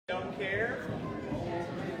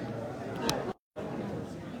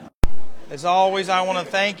As always, I want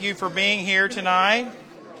to thank you for being here tonight.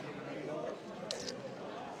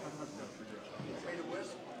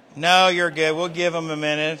 No, you're good. We'll give them a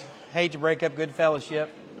minute. Hate to break up good fellowship.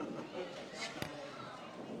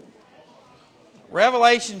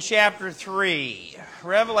 Revelation chapter 3.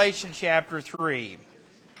 Revelation chapter 3.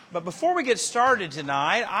 But before we get started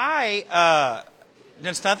tonight,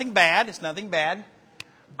 it's nothing bad. It's nothing bad.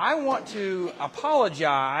 I want to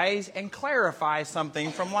apologize and clarify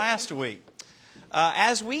something from last week.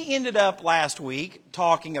 As we ended up last week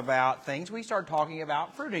talking about things, we started talking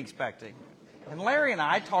about fruit inspecting. And Larry and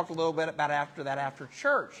I talked a little bit about after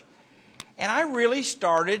church. And I really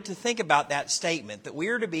started to think about that statement, that we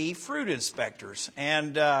are to be fruit inspectors.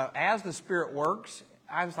 And as the Spirit works,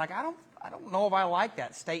 I was like, I don't know if I like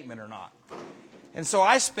that statement or not. And so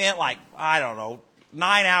I spent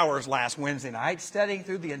 9 hours last Wednesday night studying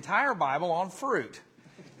through the entire Bible on fruit.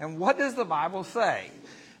 And what does the Bible say?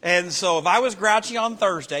 And so if I was grouchy on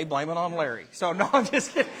Thursday, blame it on Larry. So no, I'm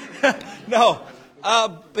just kidding. No,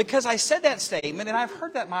 because I said that statement, and I've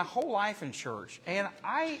heard that my whole life in church. And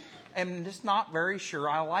I am just not very sure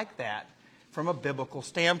I like that from a biblical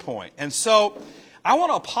standpoint. And so I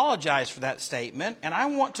want to apologize for that statement. And I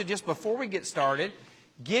want to just, before we get started,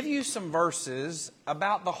 give you some verses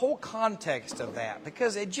about the whole context of that,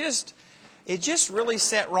 because it just really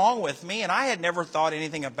set wrong with me, and I had never thought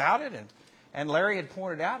anything about it, and Larry had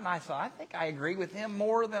pointed out, and I thought, I think I agree with him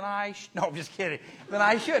more than I no, I'm just kidding, than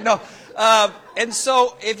I should. No, and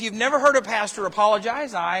so if you've never heard a pastor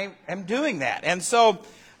apologize, I am doing that, and so.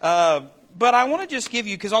 But I want to just give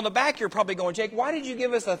you, because on the back you're probably going, Jake, why did you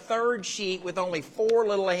give us a third sheet with only 4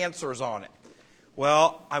 little answers on it?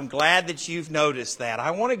 Well, I'm glad that you've noticed that.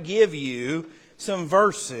 I want to give you some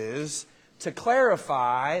verses to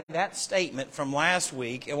clarify that statement from last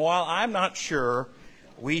week, and while I'm not sure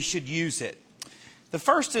we should use it. The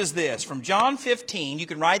first is this, from John 15. You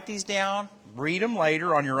can write these down, read them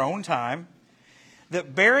later on your own time.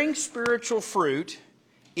 That bearing spiritual fruit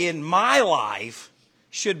in my life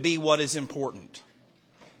should be what is important.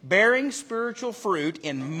 Bearing spiritual fruit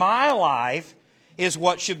in my life is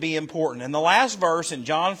what should be important. And the last verse in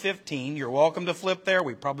John 15, you're welcome to flip there.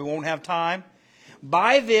 We probably won't have time.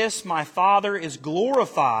 By this my Father is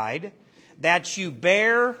glorified, that you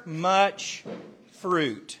bear much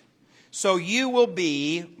fruit. So you will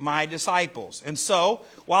be my disciples. And so,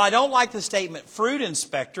 while I don't like the statement fruit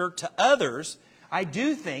inspector to others, I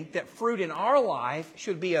do think that fruit in our life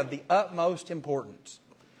should be of the utmost importance.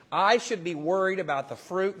 I should be worried about the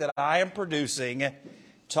fruit that I am producing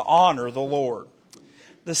to honor the Lord.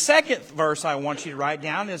 The second verse I want you to write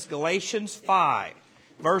down is Galatians 5,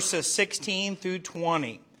 verses 16 through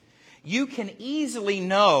 20. You can easily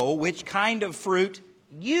know which kind of fruit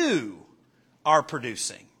you are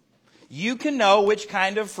producing. You can know which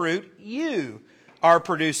kind of fruit you are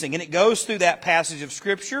producing. And it goes through that passage of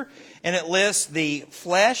Scripture, and it lists the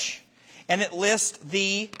flesh, and it lists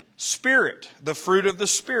the Spirit, the fruit of the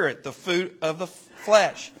Spirit, the fruit of the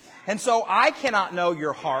flesh. And so I cannot know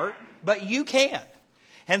your heart, but you can.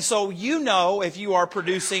 And so you know if you are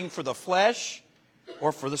producing for the flesh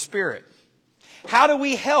or for the Spirit. How do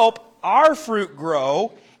we help our fruit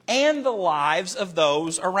grow and the lives of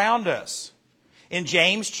those around us? In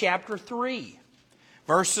James chapter 3,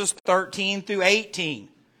 verses 13 through 18.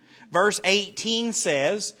 Verse 18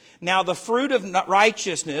 says, now the fruit of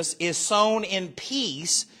righteousness is sown in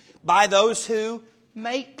peace by those who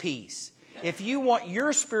make peace. If you want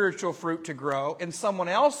your spiritual fruit to grow and someone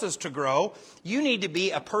else's to grow, you need to be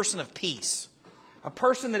a person of peace. A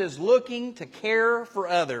person that is looking to care for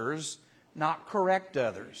others, not correct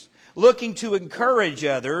others. Looking to encourage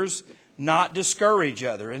others, not discourage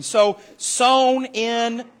others. And so, sown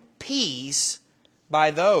in peace by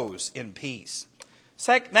those in peace.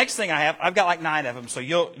 Next thing I've got like 9 of them, so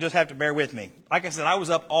you'll just have to bear with me. Like I said, I was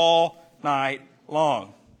up all night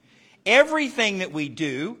long. Everything that we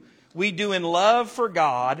do in love for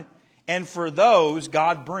God and for those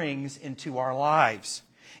God brings into our lives.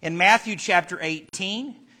 In Matthew chapter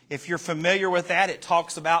 18, if you're familiar with that, it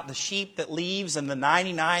talks about the sheep that leaves and the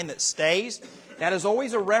 99 that stays. That is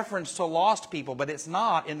always a reference to lost people, but it's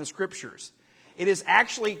not in the Scriptures. It is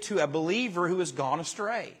actually to a believer who has gone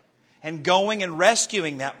astray and going and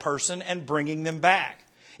rescuing that person and bringing them back.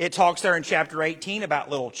 It talks there in chapter 18 about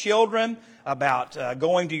little children, about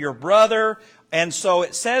going to your brother. And so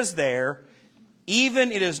it says there,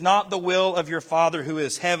 even it is not the will of your Father who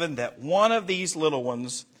is heaven that one of these little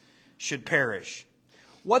ones should perish.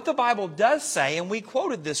 What the Bible does say, and we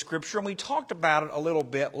quoted this scripture and we talked about it a little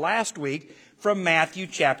bit last week from Matthew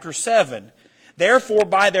chapter 7, Therefore,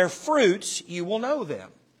 by their fruits you will know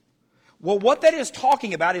them. Well, what that is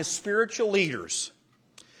talking about is spiritual leaders.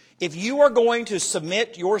 If you are going to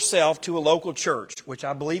submit yourself to a local church, which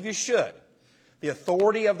I believe you should, the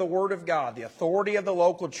authority of the Word of God, the authority of the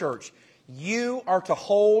local church, you are to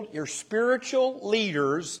hold your spiritual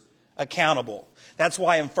leaders accountable. That's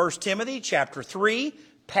why in 1 Timothy chapter 3,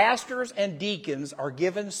 pastors and deacons are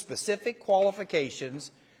given specific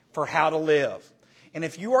qualifications for how to live. And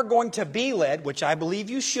if you are going to be led, which I believe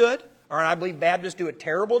you should, or I believe Baptists do a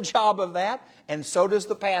terrible job of that, and so does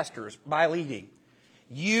the pastors by leading,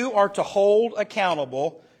 you are to hold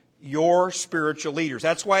accountable your spiritual leaders.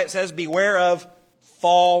 That's why it says, beware of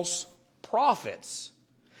false prophets.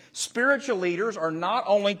 Spiritual leaders are not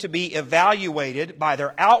only to be evaluated by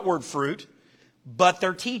their outward fruit, but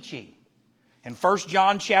their teaching. In 1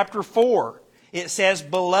 John chapter 4, it says,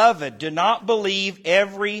 Beloved, do not believe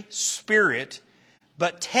every spirit,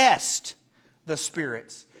 but test the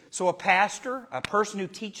spirits. So a pastor, a person who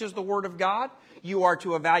teaches the Word of God, you are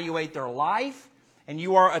to evaluate their life, and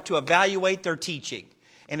you are to evaluate their teaching.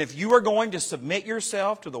 And if you are going to submit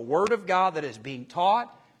yourself to the Word of God that is being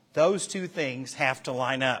taught, those two things have to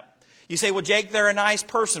line up. You say, well, Jake, they're a nice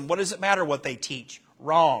person. What does it matter what they teach?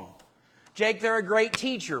 Wrong. Jake, they're a great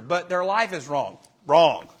teacher, but their life is wrong.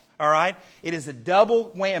 Wrong. All right? It is a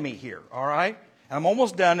double whammy here. All right? And I'm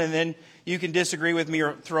almost done, and then you can disagree with me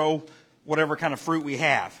or throw whatever kind of fruit we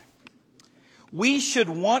have. We should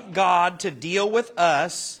want God to deal with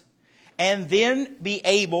us and then be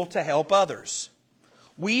able to help others.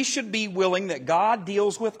 We should be willing that God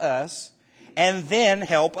deals with us and then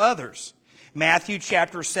help others. Matthew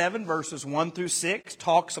chapter 7 verses 1 through 6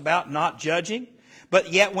 talks about not judging,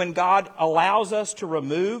 but yet when God allows us to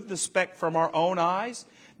remove the speck from our own eyes,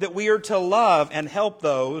 that we are to love and help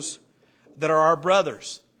those that are our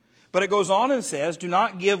brothers. But it goes on and says, do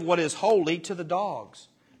not give what is holy to the dogs,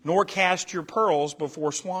 nor cast your pearls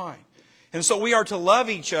before swine. And so we are to love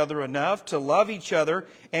each other enough to love each other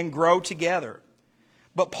and grow together.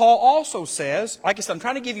 But Paul also says, like I said, I'm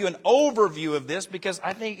trying to give you an overview of this because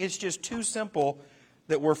I think it's just too simple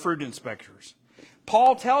that we're fruit inspectors.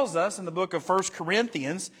 Paul tells us in the book of 1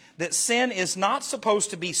 Corinthians that sin is not supposed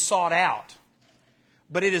to be sought out,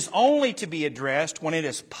 but it is only to be addressed when it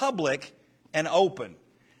is public and open.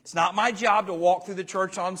 It's not my job to walk through the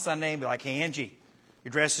church on Sunday and be like, hey, Angie,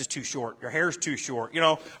 your dress is too short, your hair's too short,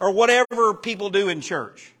 or whatever people do in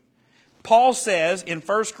church. Paul says in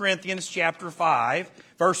 1 Corinthians chapter 5,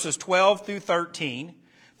 verses 12 through 13,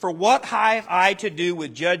 for what have I to do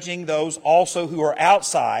with judging those also who are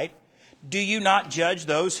outside? Do you not judge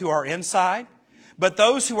those who are inside? But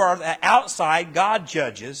those who are outside, God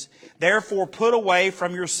judges. Therefore, put away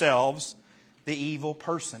from yourselves the evil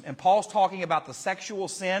person. And Paul's talking about the sexual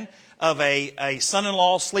sin of a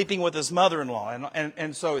son-in-law sleeping with his mother-in-law,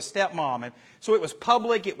 and so his stepmom. And so it was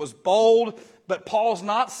public, it was bold, but Paul's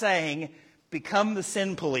not saying, become the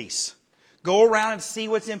sin police. Go around and see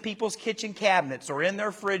what's in people's kitchen cabinets or in their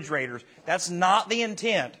refrigerators. That's not the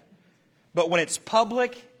intent. But when it's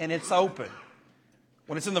public and it's open,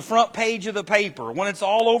 when it's in the front page of the paper, when it's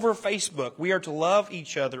all over Facebook, we are to love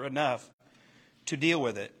each other enough to deal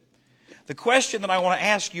with it. The question that I want to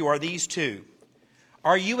ask you are these two.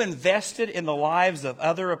 Are you invested in the lives of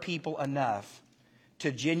other people enough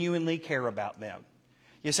to genuinely care about them?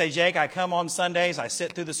 You say, Jake, I come on Sundays, I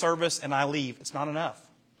sit through the service, and I leave. It's not enough.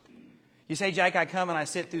 You say, Jake, I come and I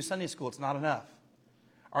sit through Sunday school. It's not enough.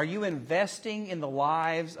 Are you investing in the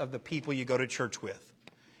lives of the people you go to church with?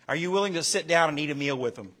 Are you willing to sit down and eat a meal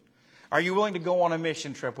with them? Are you willing to go on a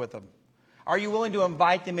mission trip with them? Are you willing to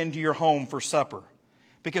invite them into your home for supper?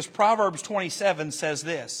 Because Proverbs 27 says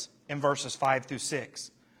this in verses 5 through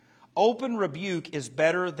 6. Open rebuke is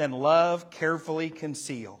better than love carefully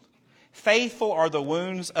concealed. Faithful are the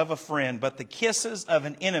wounds of a friend, but the kisses of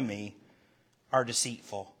an enemy are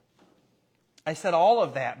deceitful. I said all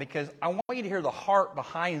of that because I want you to hear the heart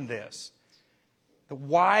behind this.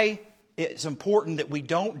 Why it's important that we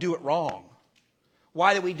don't do it wrong.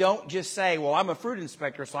 Why that we don't just say, well, I'm a fruit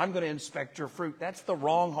inspector, so I'm going to inspect your fruit. That's the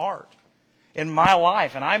wrong heart in my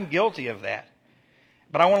life, and I'm guilty of that.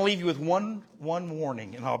 But I want to leave you with one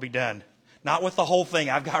warning, and I'll be done. Not with the whole thing.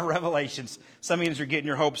 I've got revelations. Some of you are getting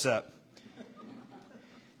your hopes up.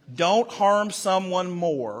 Don't harm someone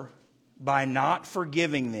more by not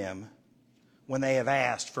forgiving them when they have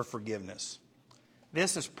asked for forgiveness.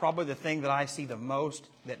 This is probably the thing that I see the most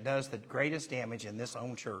that does the greatest damage in this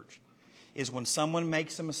own church, is when someone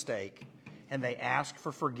makes a mistake and they ask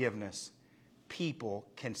for forgiveness, people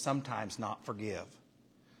can sometimes not forgive.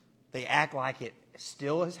 They act like it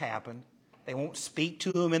still has happened. They won't speak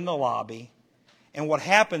to them in the lobby. And what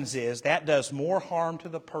happens is that does more harm to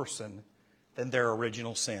the person than their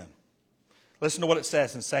original sin. Listen to what it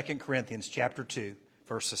says in 2 Corinthians chapter 2,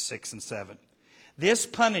 verses 6 and 7. This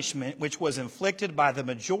punishment which was inflicted by the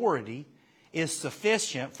majority is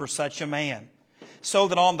sufficient for such a man, so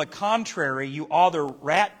that on the contrary you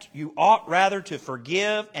ought rather to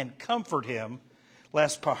forgive and comfort him,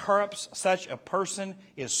 lest perhaps such a person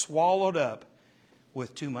is swallowed up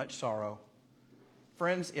with too much sorrow.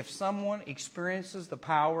 Friends, if someone experiences the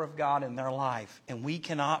power of God in their life and we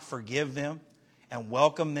cannot forgive them and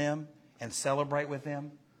welcome them and celebrate with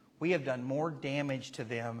them, we have done more damage to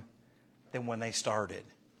them than when they started.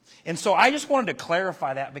 And so I just wanted to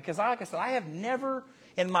clarify that because, like I said, I have never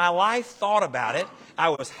in my life thought about it. I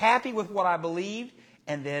was happy with what I believed,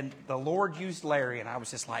 and then the Lord used Larry, and I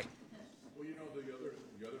was just like... Well, you know, the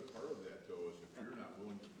other part of that, though, is if you're not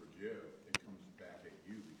willing to forgive, it comes back at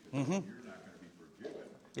you because you're not going to be forgiven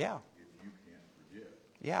if you can't forgive.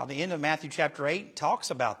 Yeah, the end of Matthew chapter 8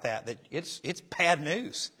 talks about that it's bad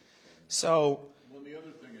news. So... Well, the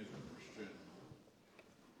other thing is, Christian,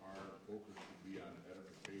 our focus should be on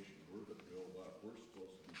edification. We're to build up. We're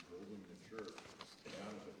supposed to be building the church,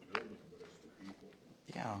 not as a building, but as the people.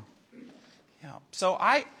 Yeah. So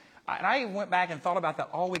I went back and thought about that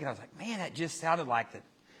all week, and I was like, man, that just sounded like that.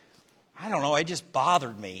 I don't know, it just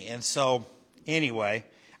bothered me. And so, anyway,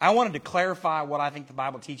 I wanted to clarify what I think the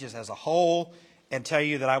Bible teaches as a whole and tell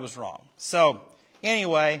you that I was wrong. So,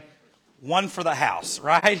 anyway, one for the house,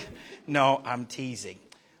 right? No, I'm teasing.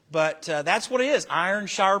 But that's what it is. Iron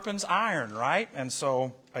sharpens iron, right? And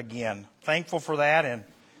so, again, thankful for that and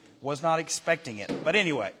was not expecting it. But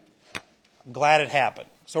anyway, I'm glad it happened.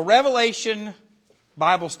 So Revelation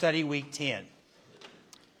Bible Study Week 10.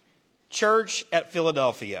 Church at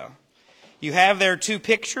Philadelphia. You have there two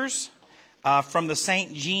pictures from the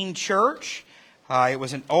St. Jean Church. It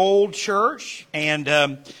was an old church, and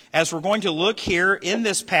as we're going to look here in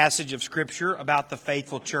this passage of Scripture about the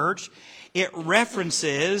faithful church, it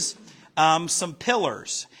references some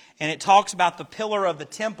pillars, and it talks about the pillar of the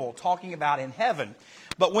temple, talking about in heaven.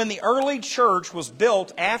 But when the early church was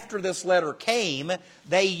built after this letter came,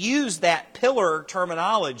 they used that pillar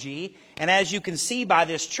terminology, and as you can see by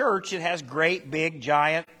this church, it has great big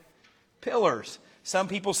giant pillars. Some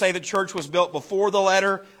people say the church was built before the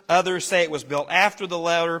letter. Others say it was built after the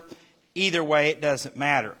letter. Either way, it doesn't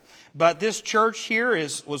matter. But this church here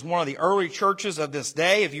was one of the early churches of this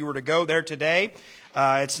day. If you were to go there today,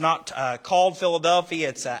 it's not called Philadelphia.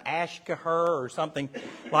 It's Ashkahar or something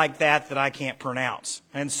like that I can't pronounce.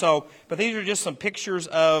 And so, but these are just some pictures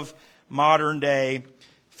of modern day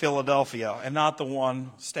Philadelphia and not the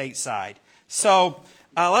one stateside. So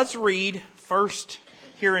let's read first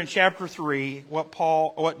here in chapter 3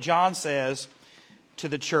 what John says to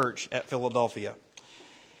the church at Philadelphia.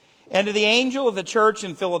 And to the angel of the church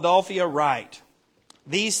in Philadelphia write,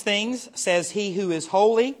 these things says he who is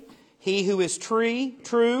holy, he who is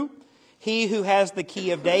true, he who has the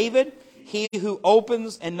key of David, he who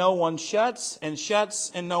opens and no one shuts, and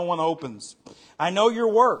shuts and no one opens. I know your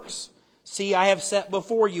works. See, I have set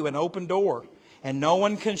before you an open door, and no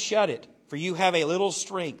one can shut it. For you have a little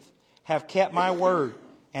strength, have kept my word,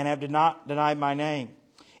 and have not denied my name.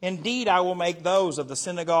 Indeed, I will make those of the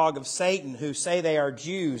synagogue of Satan who say they are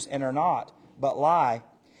Jews and are not, but lie.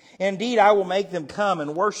 Indeed, I will make them come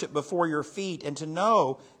and worship before your feet, and to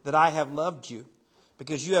know that I have loved you.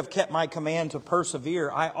 Because you have kept my command to persevere,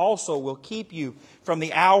 I also will keep you from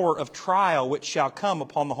the hour of trial which shall come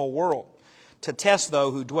upon the whole world, to test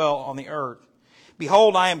those who dwell on the earth.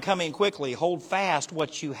 Behold, I am coming quickly. Hold fast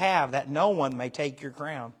what you have, that no one may take your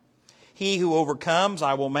crown. He who overcomes,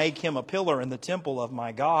 I will make him a pillar in the temple of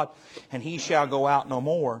my God, and he shall go out no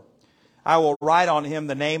more. I will write on him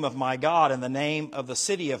the name of my God and the name of the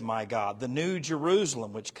city of my God, the new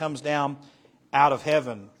Jerusalem, which comes down out of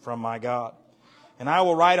heaven from my God. And I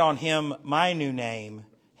will write on him my new name.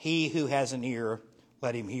 He who has an ear,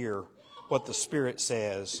 let him hear what the Spirit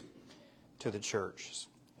says to the churches.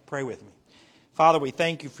 Pray with me. Father, we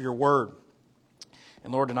thank you for your word.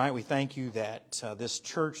 And Lord, tonight we thank you that this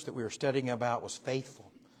church that we were studying about was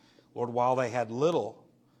faithful. Lord, while they had little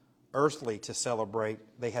earthly to celebrate,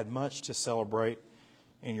 they had much to celebrate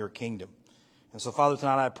in your kingdom. And so, Father,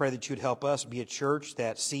 tonight I pray that you'd help us be a church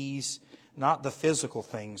that sees not the physical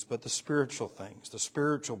things, but the spiritual things, the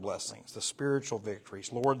spiritual blessings, the spiritual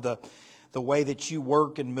victories. Lord, the way that you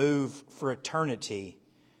work and move for eternity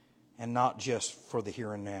and not just for the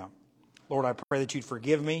here and now. Lord, I pray that you'd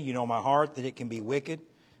forgive me. You know my heart, that it can be wicked.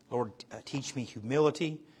 Lord, teach me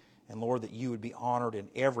humility. And Lord, that you would be honored in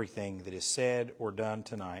everything that is said or done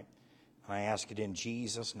tonight. And I ask it in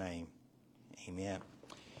Jesus' name. Amen.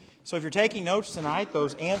 So if you're taking notes tonight,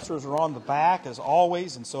 those answers are on the back as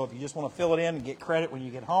always. And so if you just want to fill it in and get credit when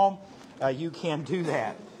you get home, you can do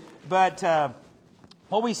that. But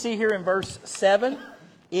what we see here in verse 7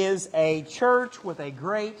 is a church with a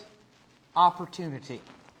great opportunity.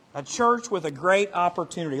 A church with a great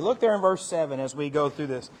opportunity. Look there in verse 7 as we go through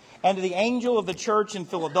this. And to the angel of the church in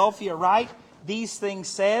Philadelphia write, these things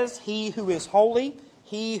says, He who is holy,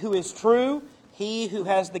 He who is true, He who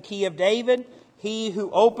has the key of David, He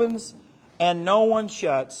who opens and no one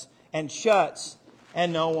shuts, and shuts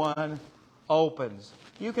and no one opens.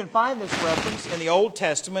 You can find this reference in the Old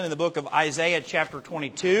Testament in the book of Isaiah chapter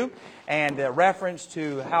 22, and a reference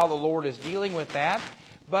to how the Lord is dealing with that.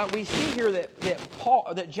 But we see here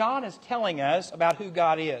that John is telling us about who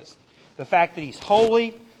God is. The fact that He's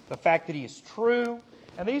holy, the fact that He is true.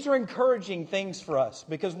 And these are encouraging things for us,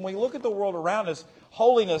 because when we look at the world around us,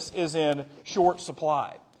 holiness is in short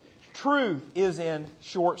supply. Truth is in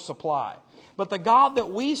short supply. But the God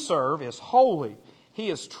that we serve is holy. He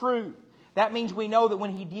is true. That means we know that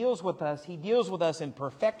when He deals with us in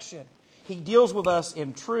perfection. He deals with us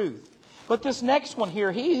in truth. But this next one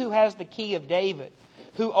here, He who has the key of David,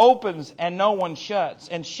 who opens and no one shuts,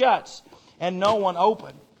 and shuts and no one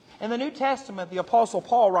opens. In the New Testament, the Apostle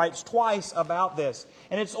Paul writes twice about this.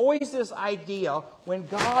 And it's always this idea when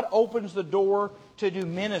God opens the door to do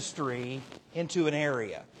ministry into an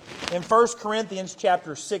area. In 1 Corinthians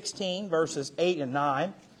chapter 16, verses 8 and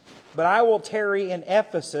 9, but I will tarry in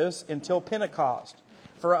Ephesus until Pentecost,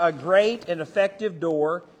 for a great and effective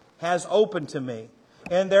door has opened to me,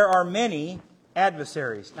 and there are many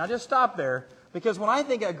adversaries. Now just stop there, because when I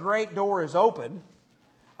think a great door is open,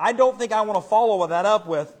 I don't think I want to follow that up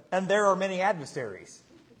with, and there are many adversaries.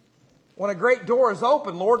 When a great door is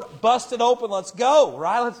open, Lord, bust it open, let's go,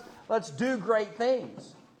 right? Let's do great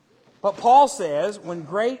things. But Paul says when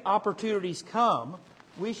great opportunities come,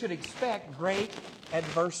 we should expect great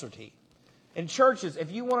adversity. In churches,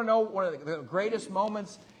 if you want to know one of the greatest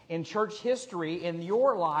moments in church history in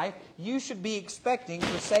your life, you should be expecting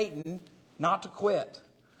for Satan not to quit,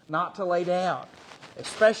 not to lay down.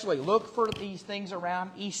 Especially look for these things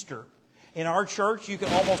around Easter. In our church, you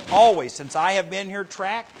can almost always, since I have been here,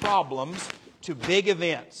 track problems to big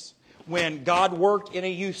events. When God worked in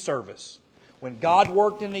a youth service, when God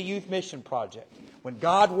worked in a youth mission project, when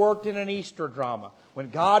God worked in an Easter drama, when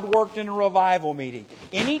God worked in a revival meeting.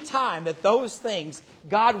 Any time that those things,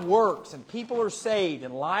 God works and people are saved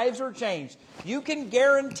and lives are changed, you can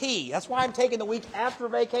guarantee. That's why I'm taking the week after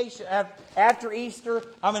vacation, after Easter,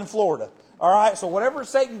 I'm in Florida. All right, so whatever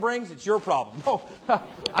Satan brings, it's your problem. No,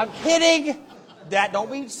 I'm kidding.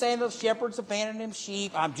 Don't be saying those shepherds abandoned them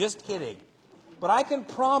sheep. I'm just kidding. But I can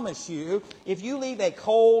promise you, if you leave a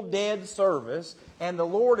cold, dead service and the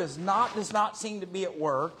Lord does not seem to be at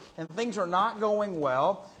work and things are not going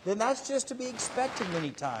well, then that's just to be expected many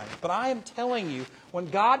times. But I am telling you, when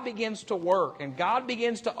God begins to work and God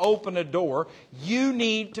begins to open a door, you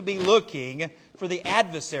need to be looking for the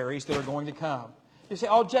adversaries that are going to come. You say,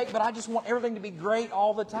 oh, Jake, but I just want everything to be great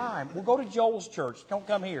all the time. Well, go to Joel's church. Don't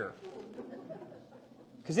come here.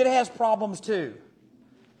 Because it has problems too.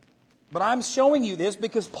 But I'm showing you this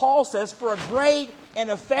because Paul says, for a great and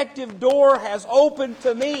effective door has opened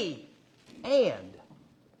to me. And.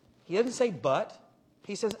 He doesn't say but.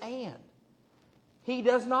 He says and. He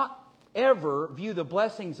does not ever view the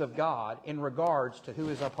blessings of God in regards to who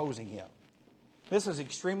is opposing him. This is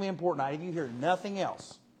extremely important. If you hear nothing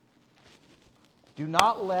else, do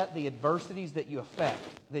not let the adversities that you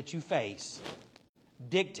face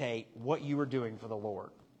dictate what you are doing for the Lord.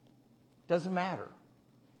 Doesn't matter.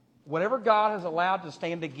 Whatever God has allowed to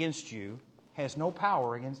stand against you has no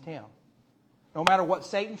power against Him. No matter what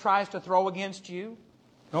Satan tries to throw against you,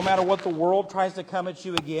 no matter what the world tries to come at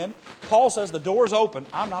you again, Paul says the door's open.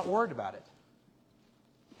 I'm not worried about it.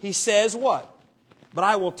 He says what? But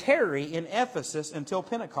I will tarry in Ephesus until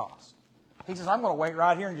Pentecost. He says, I'm going to wait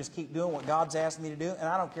right here and just keep doing what God's asked me to do, and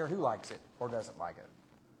I don't care who likes it or doesn't like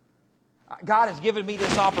it. God has given me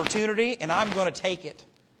this opportunity, and I'm going to take it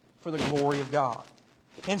for the glory of God.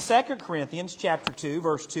 In 2 Corinthians chapter 2,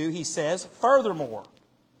 verse 2, he says, furthermore,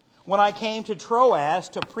 when I came to Troas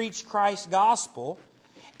to preach Christ's gospel,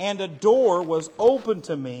 and a door was opened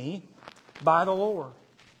to me by the Lord.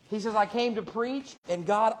 He says, I came to preach, and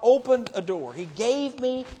God opened a door. He gave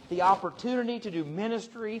me the opportunity to do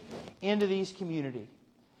ministry into these communities.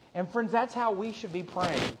 And friends, that's how we should be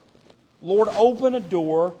praying. Lord, open a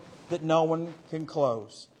door that no one can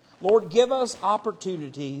close. Lord, give us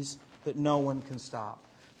opportunities that no one can stop.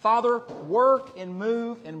 Father, work and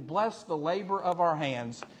move and bless the labor of our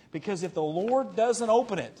hands, because if the Lord doesn't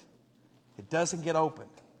open it, it doesn't get opened.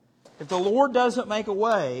 If the Lord doesn't make a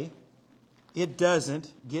way, it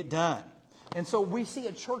doesn't get done. And so we see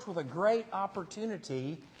a church with a great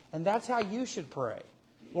opportunity, and that's how you should pray.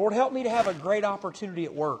 Lord, help me to have a great opportunity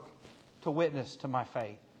at work to witness to my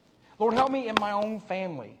faith. Lord, help me in my own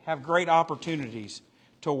family have great opportunities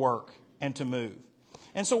to work and to move.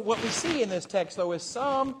 And so what we see in this text, though, is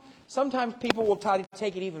sometimes people will try to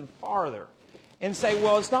take it even farther and say,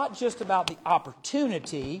 well, it's not just about the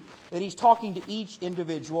opportunity, that he's talking to each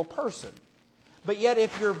individual person. But yet,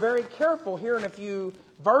 if you're very careful, here in a few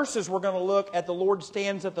verses, we're going to look at the Lord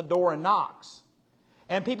stands at the door and knocks.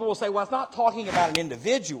 And people will say, well, it's not talking about an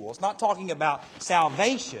individual. It's not talking about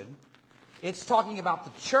salvation. It's talking about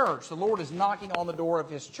the church. The Lord is knocking on the door of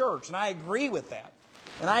His church. And I agree with that.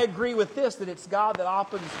 And I agree with this, that it's God that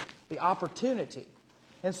opens the opportunity.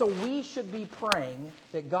 And so we should be praying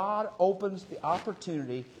that God opens the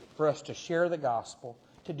opportunity for us to share the gospel,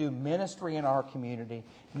 to do ministry in our community,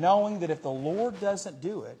 knowing that if the Lord doesn't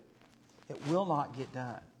do it, it will not get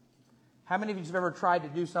done. How many of you have ever tried to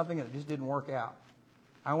do something and it just didn't work out?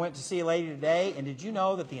 I went to see a lady today, and did you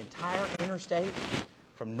know that the entire interstate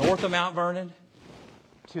from north of Mount Vernon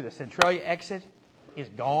to the Centralia exit is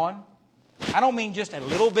gone? I don't mean just a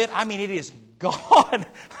little bit. I mean it is gone.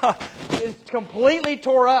 It's completely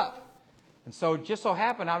tore up. And so it just so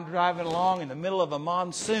happened I'm driving along in the middle of a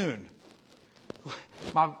monsoon.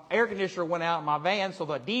 My air conditioner went out in my van, so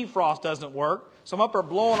the defrost doesn't work. So I'm up there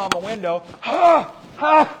blowing on the window,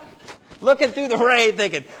 looking through the rain,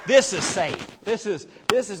 thinking, this is safe. This is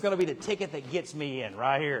going to be the ticket that gets me in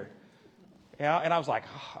right here. Yeah, and I was like,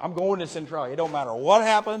 I'm going to Centralia. It don't matter what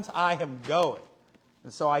happens, I am going.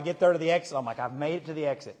 And so I get there to the exit. I'm like, I've made it to the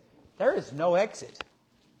exit. There is no exit.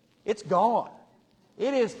 It's gone.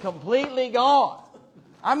 It is completely gone.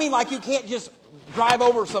 I mean, like you can't just drive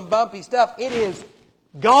over some bumpy stuff. It is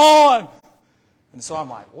gone. And so I'm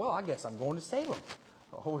like, well, I guess I'm going to Salem.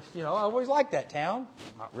 Oh, I always liked that town.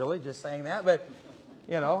 Not really, just saying that, but,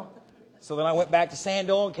 So then I went back to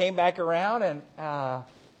Sandal and came back around, and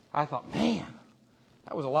I thought, man,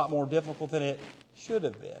 that was a lot more difficult than it should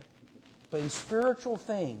have been. But in spiritual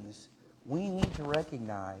things, we need to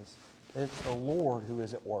recognize that it's the Lord who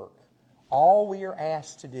is at work. All we are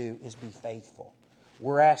asked to do is be faithful.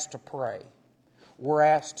 We're asked to pray. We're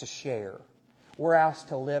asked to share. We're asked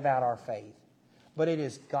to live out our faith. But it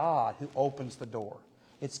is God who opens the door.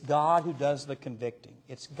 It's God who does the convicting.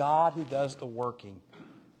 It's God who does the working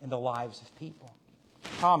in the lives of people.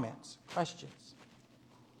 Comments? Questions?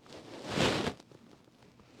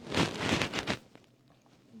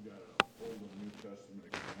 We've got an Old and New Testament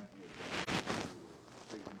example of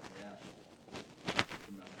Satan's castle.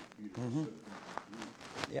 Mm-hmm.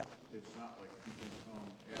 Yeah. It's not like he can come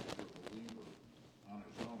after a believer on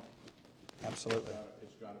his own. Absolutely.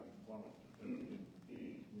 It's got to be funneled and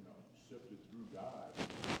sifted through God.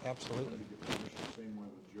 Absolutely. To get punished the same way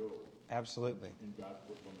with Job. Absolutely. And God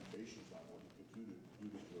put limitations on what he could do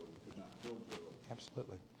to Job. He could not kill Job.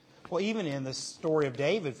 Absolutely. Well, even in the story of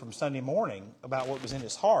David from Sunday morning about what was in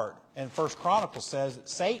his heart, and First Chronicles says that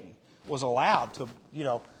Satan was allowed to,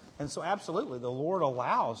 and so absolutely the Lord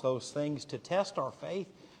allows those things to test our faith.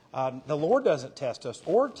 The Lord doesn't test us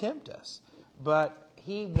or tempt us, but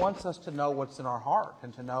He wants us to know what's in our heart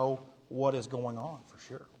and to know what is going on for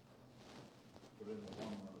sure. But in the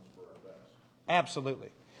long run, it's for our best. Absolutely.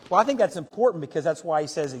 Well, I think that's important because that's why He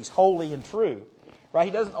says He's holy and true. Right?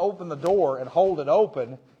 He doesn't open the door and hold it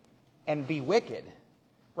open and be wicked.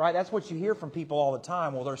 Right? That's what you hear from people all the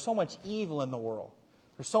time. Well, there's so much evil in the world.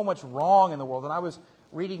 There's so much wrong in the world. And I was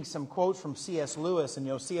reading some quotes from C.S. Lewis.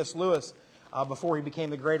 And, C.S. Lewis, before he became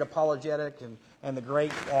the great apologetic and the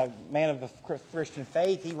great man of the Christian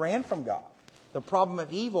faith, he ran from God. The problem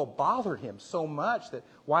of evil bothered him so much that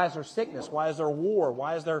why is there sickness? Why is there war?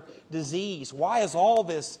 Why is there disease? Why is all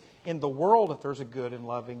this in the world if there's a good and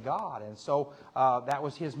loving God? And so that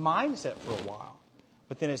was his mindset for a while.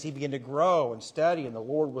 But then as he began to grow and study and the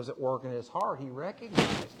Lord was at work in his heart, he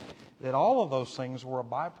recognized that all of those things were a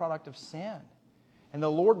byproduct of sin. And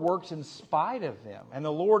the Lord works in spite of them. And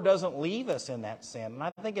the Lord doesn't leave us in that sin. And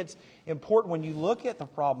I think it's important when you look at the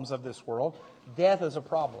problems of this world, death is a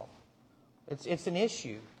problem. It's an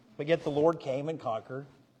issue. But yet the Lord came and conquered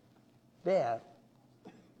death.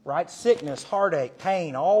 Right? Sickness, heartache,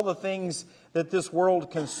 pain, all the things that this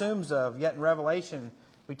world consumes of. Yet in Revelation,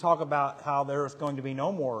 we talk about how there's going to be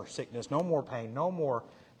no more sickness, no more pain, no more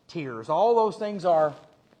tears. All those things are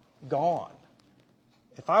gone.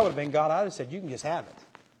 If I would have been God, I would have said, you can just have it.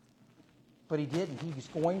 But He didn't. He was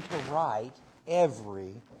going to right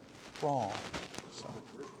every wrong. So.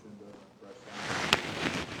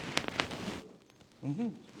 Mm-hmm.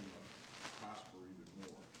 Prosper even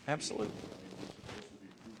more. Absolutely. We're supposed to be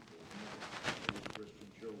fruitful, raise Christian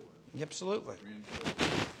children, Absolutely.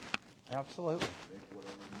 grandchildren, Absolutely. make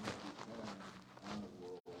whatever mark we can on the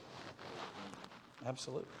world.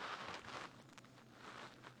 Absolutely.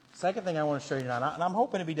 Second thing I want to show you tonight, and I'm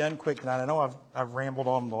hoping to be done quick tonight. I know I've rambled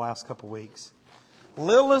on the last couple of weeks.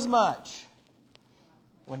 Little is much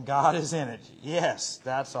when God is in it. Yes,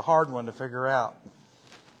 that's a hard one to figure out.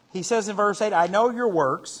 He says in verse 8, I know your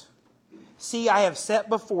works. See, I have set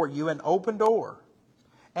before you an open door,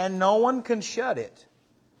 and no one can shut it.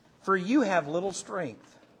 For you have little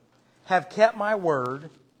strength, have kept my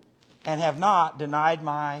word, and have not denied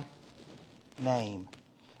my name.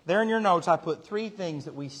 There in your notes, I put 3 things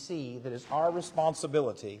that we see that is our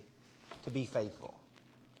responsibility to be faithful.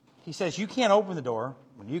 He says you can't open the door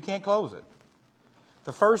when you can't close it.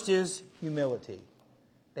 The first is humility.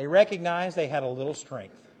 They recognized they had a little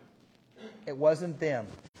strength. It wasn't them.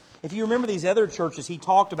 If you remember these other churches, he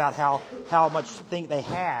talked about how much think they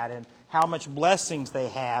had and how much blessings they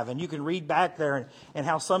have. And you can read back there and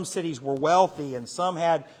how some cities were wealthy and some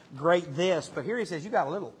had great this. But here he says you got a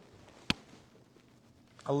little.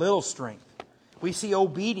 A little strength. We see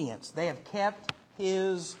obedience. They have kept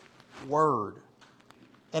His word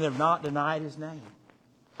and have not denied His name.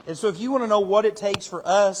 And so if you want to know what it takes for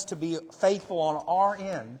us to be faithful on our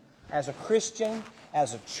end, as a Christian,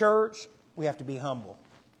 as a church, we have to be humble.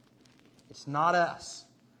 It's not us.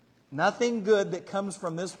 Nothing good that comes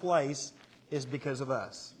from this place is because of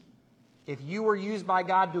us. If you were used by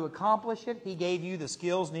God to accomplish it, He gave you the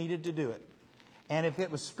skills needed to do it. And if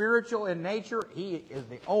it was spiritual in nature, He is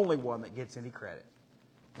the only one that gets any credit.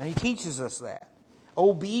 And He teaches us that.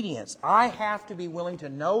 Obedience. I have to be willing to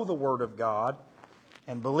know the Word of God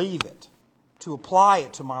and believe it, to apply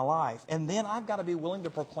it to my life. And then I've got to be willing to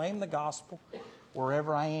proclaim the gospel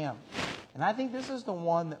wherever I am. And I think this is the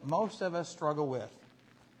one that most of us struggle with,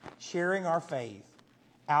 sharing our faith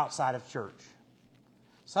outside of church.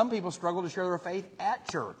 Some people struggle to share their faith at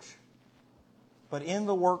church, but in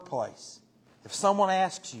the workplace. If someone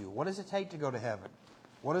asks you, what does it take to go to heaven?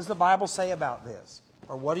 What does the Bible say about this?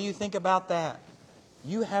 Or what do you think about that?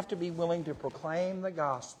 You have to be willing to proclaim the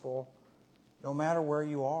gospel no matter where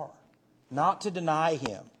you are, not to deny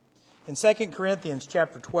Him. In 2 Corinthians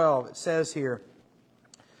chapter 12, it says here,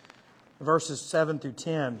 verses 7 through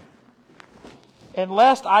 10, and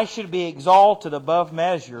lest I should be exalted above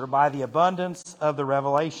measure by the abundance of the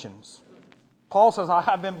revelations. Paul says,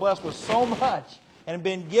 I've been blessed with so much and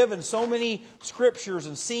been given so many scriptures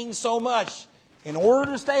and seen so much in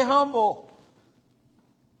order to stay humble.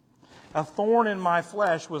 A thorn in my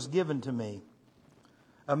flesh was given to me,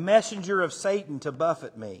 a messenger of Satan to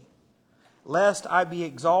buffet me, lest I be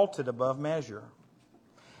exalted above measure.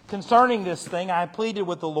 Concerning this thing, I pleaded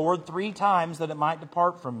with the Lord 3 times that it might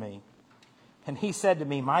depart from me. And He said to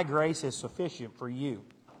me, my grace is sufficient for you.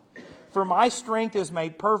 For my strength is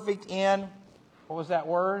made perfect in, what was that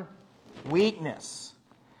word? Weakness.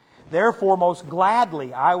 Therefore, most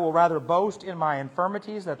gladly, I will rather boast in my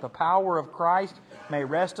infirmities, that the power of Christ may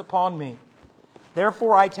rest upon me.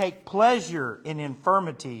 Therefore, I take pleasure in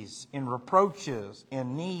infirmities, in reproaches,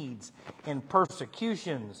 in needs, in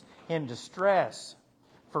persecutions, in distress,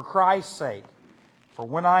 for Christ's sake. For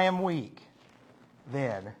when I am weak,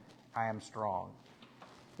 then I am strong.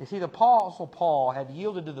 You see, the Apostle Paul had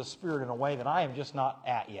yielded to the Spirit in a way that I am just not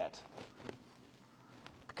at yet.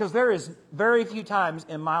 Because there is very few times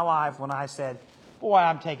in my life when I said, boy,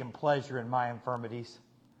 I'm taking pleasure in my infirmities.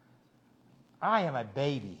 I am a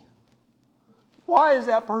baby. Why is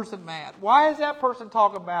that person mad? Why is that person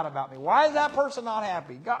talking bad about me? Why is that person not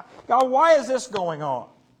happy? God, why is this going on?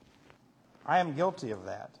 I am guilty of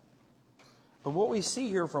that. But what we see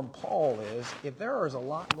here from Paul is, if there is a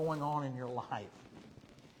lot going on in your life,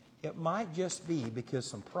 it might just be because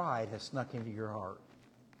some pride has snuck into your heart.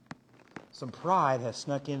 Some pride has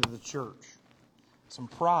snuck into the church. Some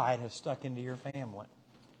pride has stuck into your family.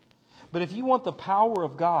 But if you want the power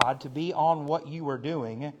of God to be on what you are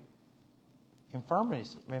doing,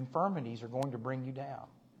 infirmities are going to bring you down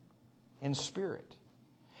in spirit.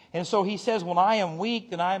 And so he says, when I am weak,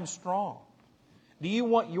 then I am strong. Do you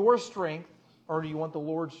want your strength or do you want the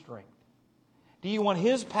Lord's strength? Do you want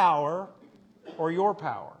His power or your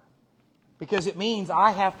power? Because it means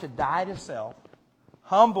I have to die to self,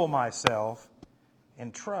 humble myself,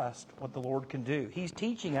 and trust what the Lord can do. He's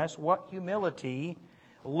teaching us what humility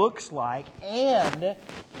looks like and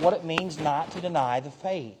what it means not to deny the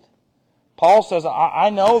faith. Paul says, I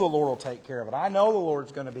know the Lord will take care of it. I know the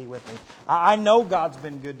Lord's going to be with me. I know God's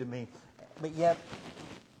been good to me. But yet,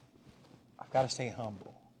 I've got to stay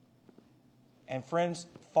humble. And friends,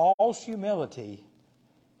 false humility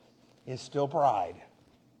is still pride.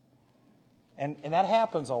 And that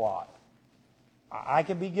happens a lot. I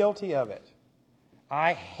can be guilty of it.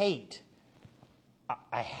 I hate,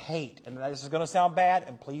 and this is going to sound bad,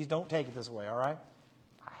 and please don't take it this way, all right?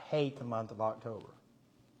 I hate the month of October.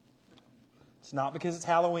 It's not because it's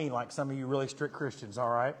Halloween like some of you really strict Christians, all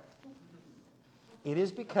right? It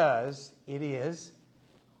is because it is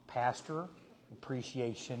Pastor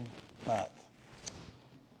Appreciation Month.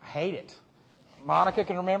 I hate it. Monica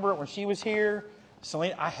can remember it when she was here.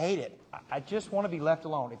 Selena, I hate it. I just want to be left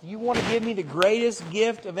alone. If you want to give me the greatest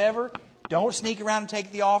gift of ever, don't sneak around and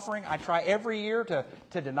take the offering. I try every year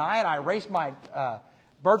to deny it. I erase my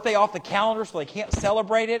birthday off the calendar so they can't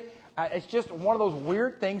celebrate it. It's just one of those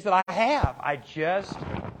weird things that I have. I just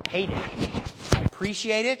hate it. I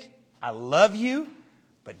appreciate it. I love you.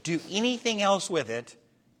 But do anything else with it,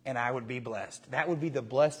 and I would be blessed. That would be the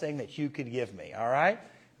blessed thing that you could give me, all right?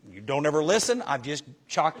 You don't ever listen. I've just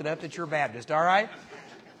chalked it up that you're a Baptist, all right?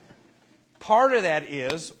 Part of that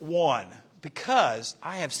is, one, because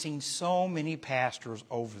I have seen so many pastors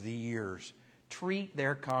over the years treat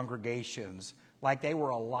their congregations like they were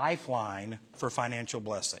a lifeline for financial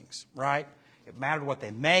blessings, right? It mattered what they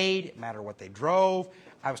made. It mattered what they drove.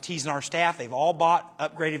 I was teasing our staff. They've all bought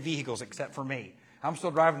upgraded vehicles except for me. I'm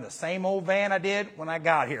still driving the same old van I did when I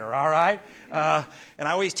got here, all right? And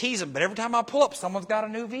I always tease them, but every time I pull up, someone's got a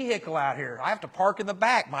new vehicle out here. I have to park in the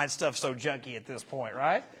back. My stuff's so junky at this point,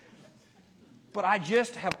 right? But I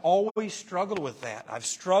just have always struggled with that. I've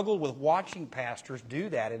struggled with watching pastors do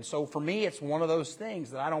that. And so for me, it's one of those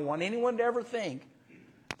things that I don't want anyone to ever think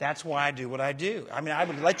that's why I do what I do. I mean, I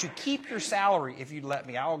would let you keep your salary if you'd let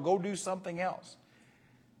me. I'll go do something else.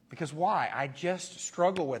 Because why? I just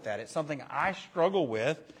struggle with that. It's something I struggle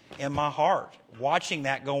with in my heart, watching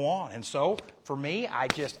that go on. And so for me,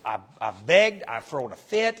 I've begged, I've thrown a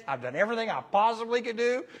fit, I've done everything I possibly could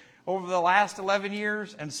do over the last 11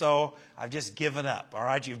 years, and so I've just given up, all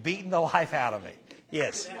right? You've beaten the life out of me.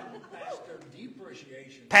 Yes. Pastor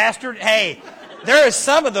depreciation. Pastor, hey, there is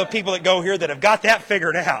some of the people that go here that have got that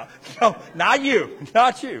figured out. No, not you.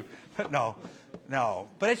 No.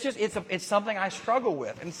 But it's something I struggle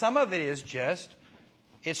with. And some of it is just,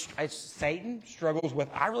 it's Satan struggles with,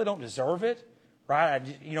 I really don't deserve it, right?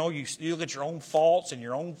 You look at your own faults and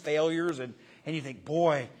your own failures, and you think,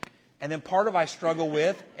 boy. And then part of I struggle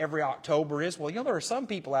with every October is, well, there are some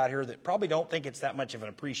people out here that probably don't think it's that much of an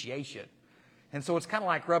appreciation. And so it's kind of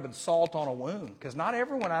like rubbing salt on a wound. Because not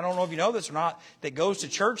everyone, I don't know if you know this or not, that goes to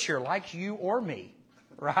church here likes you or me,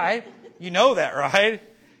 right? You know that, right?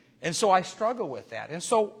 And so I struggle with that. And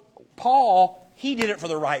so Paul, he did it for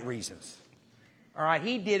the right reasons. All right?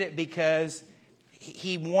 He did it because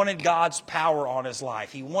he wanted God's power on his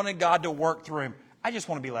life. He wanted God to work through him. I just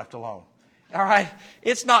want to be left alone. All right?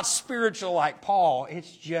 It's not spiritual like Paul.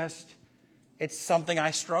 It's something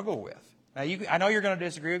I struggle with. Now, I know you're going to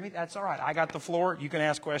disagree with me. That's all right. I got the floor. You can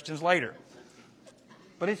ask questions later.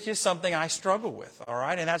 But it's just something I struggle with, all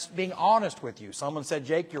right? And that's being honest with you. Someone said,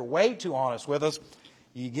 Jake, you're way too honest with us.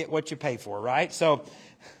 You get what you pay for, right? So,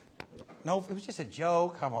 no, it was just a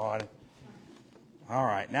joke. Come on. All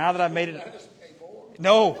right. Now that I've made it.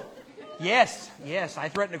 No. Yes. I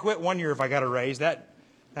threatened to quit one year if I got a raise. That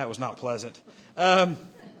was not pleasant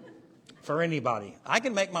for anybody. I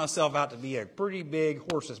can make myself out to be a pretty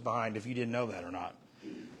big horses behind if you didn't know that or not.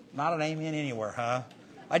 Not an amen anywhere, huh?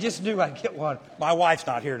 I just knew I'd get one. My wife's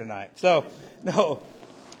not here tonight. So, no.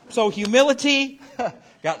 So humility,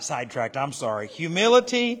 got sidetracked, I'm sorry.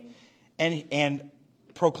 Humility and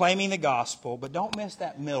proclaiming the gospel, but don't miss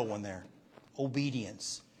that middle one there.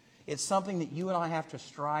 Obedience. It's something that you and I have to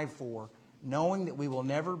strive for, knowing that we will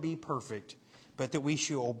never be perfect, but that we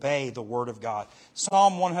should obey the word of God.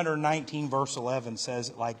 Psalm 119 verse 11 says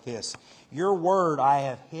it like this. Your word I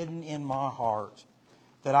have hidden in my heart,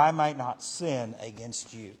 that I might not sin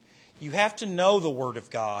against you. You have to know the word of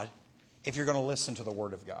God if you're going to listen to the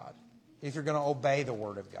word of God, if you're going to obey the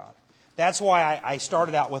word of God. That's why I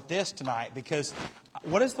started out with this tonight, because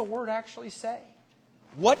what does the word actually say?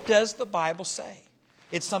 What does the Bible say?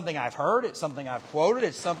 It's something I've heard, it's something I've quoted,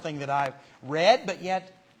 it's something that I've read, but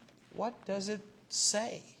yet, what does it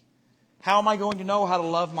say? How am I going to know how to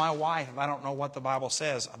love my wife if I don't know what the Bible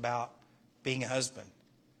says about being a husband?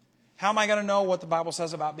 How am I going to know what the Bible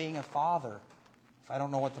says about being a father if I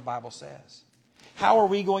don't know what the Bible says? How are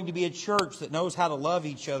we going to be a church that knows how to love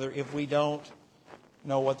each other if we don't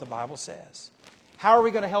know what the Bible says? How are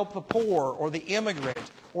we going to help the poor or the immigrant?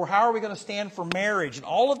 Or how are we going to stand for marriage? And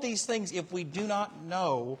all of these things if we do not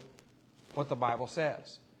know what the Bible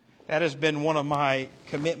says. That has been one of my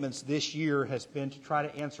commitments this year, has been to try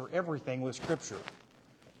to answer everything with Scripture.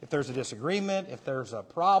 If there's a disagreement, if there's a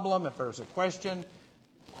problem, if there's a question,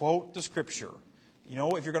 quote the Scripture. You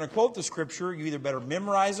know, if you're going to quote the Scripture, you either better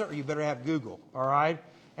memorize it or you better have Google, all right?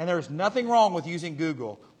 And there's nothing wrong with using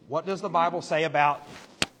Google. What does the Bible say about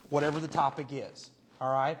whatever the topic is,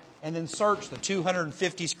 all right? And then search the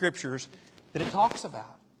 250 Scriptures that it talks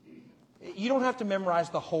about. You don't have to memorize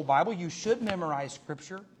the whole Bible. You should memorize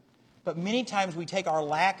Scripture. But many times we take our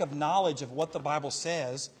lack of knowledge of what the Bible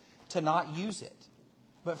says to not use it.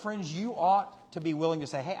 But friends, you ought to be willing to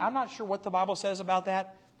say, hey, I'm not sure what the Bible says about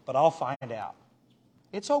that, but I'll find out.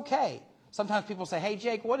 It's okay. Sometimes people say, hey,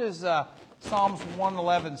 Jake, what does Psalms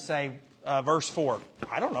 111 say, verse 4?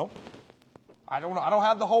 I don't know. I don't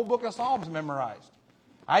have the whole book of Psalms memorized.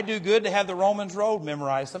 I do good to have the Romans Road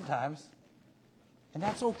memorized sometimes. And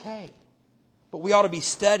that's okay. But we ought to be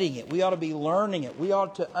studying it. We ought to be learning it. We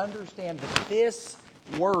ought to understand that this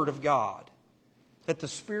Word of God that the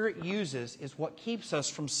Spirit uses is what keeps us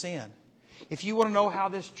from sin. If you want to know how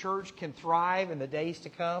this church can thrive in the days to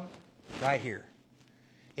come, right here.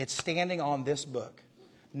 It's standing on this book,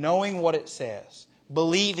 knowing what it says,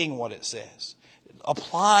 believing what it says,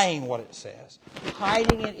 applying what it says,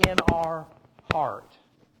 hiding it in our heart.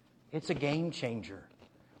 It's a game changer.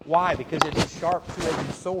 Why? Because it's a sharp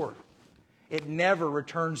two-edged sword. It never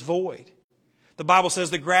returns void. The Bible says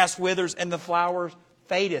the grass withers and the flowers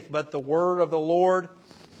fadeth, but the word of the Lord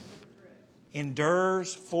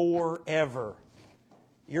endures forever.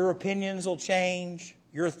 Your opinions will change,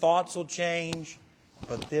 your thoughts will change,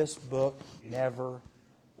 but this book never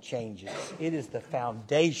changes. It is the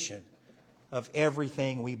foundation of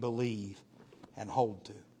everything we believe and hold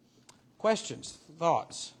to. Questions?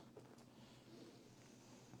 Thoughts?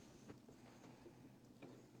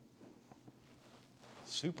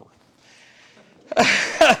 Super.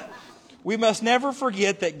 We must never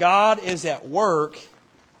forget that God is at work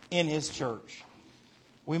in His church.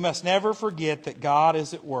 We must never forget that God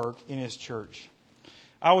is at work in His church.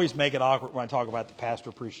 I always make it awkward when I talk about the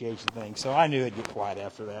pastor appreciation thing, so I knew it'd get quiet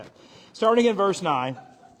after that. Starting in verse 9.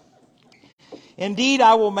 Indeed,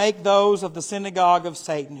 I will make those of the synagogue of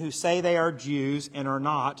Satan who say they are Jews and are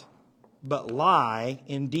not, but lie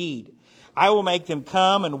indeed. I will make them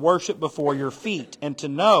come and worship before your feet, and to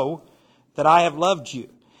know that I have loved you,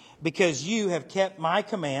 because you have kept my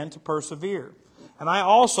command to persevere. And I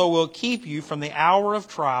also will keep you from the hour of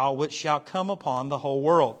trial which shall come upon the whole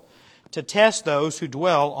world, to test those who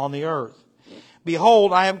dwell on the earth.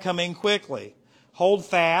 Behold, I am coming quickly. Hold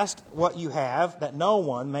fast what you have, that no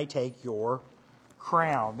one may take your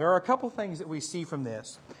crown. There are a couple things that we see from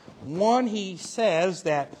this. One, he says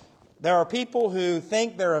that there are people who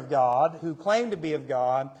think they're of God, who claim to be of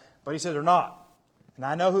God, but he says they're not. And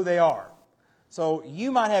I know who they are. So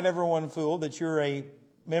you might have everyone fooled that you're a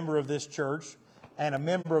member of this church and a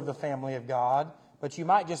member of the family of God, but you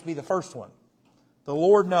might just be the first one. The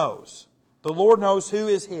Lord knows. The Lord knows who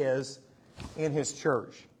is His in His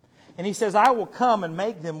church. And He says, I will come and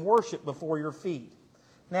make them worship before your feet.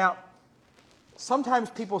 Now, sometimes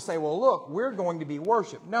people say, well, look, we're going to be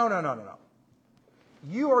worshiped. No.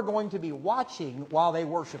 You are going to be watching while they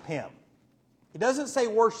worship Him. It doesn't say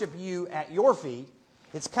worship you at your feet.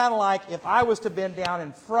 It's kind of like if I was to bend down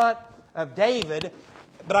in front of David,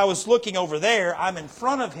 but I was looking over there, I'm in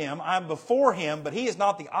front of him, I'm before him, but he is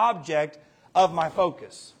not the object of my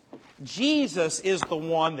focus. Jesus is the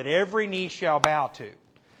one that every knee shall bow to,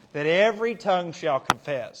 that every tongue shall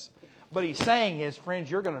confess. But he's saying is,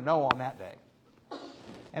 friends, you're going to know on that day.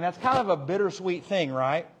 And that's kind of a bittersweet thing,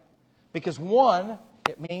 right? Because one,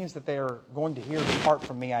 it means that they're going to hear, depart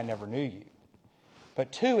from me, I never knew you.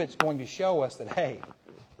 But two, it's going to show us that, hey,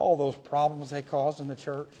 all those problems they caused in the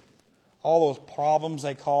church, all those problems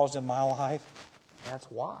they caused in my life, that's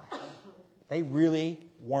why. They really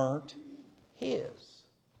weren't His.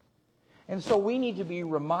 And so we need to be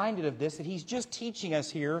reminded of this, that He's just teaching us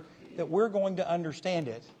here that we're going to understand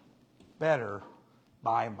it better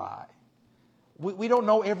by and by. We don't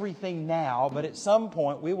know everything now, but at some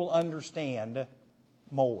point we will understand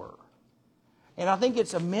more. And I think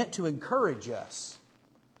it's meant to encourage us,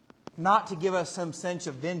 not to give us some sense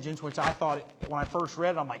of vengeance, which I thought when I first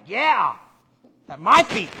read it, I'm like, yeah, at my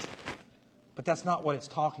feet. But that's not what it's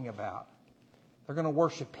talking about. They're going to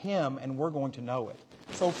worship Him, and we're going to know it.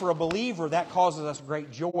 So for a believer, that causes us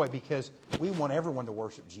great joy because we want everyone to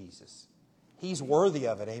worship Jesus. He's worthy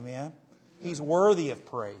of it, amen? He's worthy of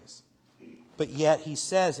praise. But yet He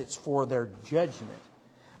says it's for their judgment.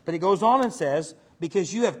 But He goes on and says,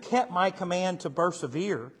 because you have kept my command to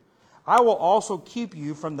persevere, I will also keep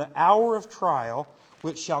you from the hour of trial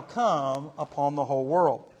which shall come upon the whole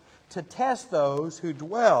world, to test those who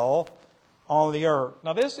dwell on the earth.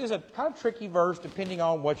 Now this is a kind of tricky verse depending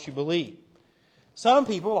on what you believe. Some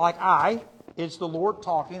people, like I, It's the Lord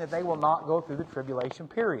talking that they will not go through the tribulation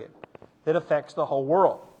period that affects the whole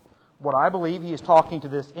world. What I believe, He is talking to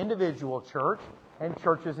this individual church and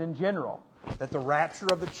churches in general, that the rapture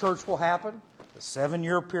of the church will happen, the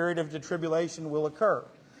 7-year period of the tribulation will occur.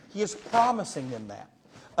 He is promising them that.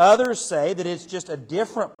 Others say that it's just a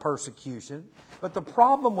different persecution, but the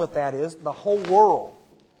problem with that is the whole world.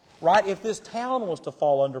 Right? If this town was to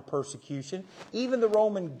fall under persecution, even the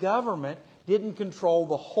Roman government didn't control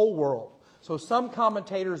the whole world. So some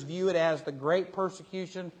commentators view it as the great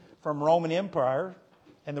persecution from Roman Empire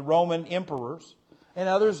and the Roman emperors, and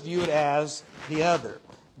others view it as the other.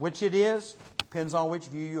 Which it is, depends on which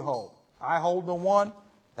view you hold. I hold the one,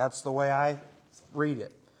 that's the way I read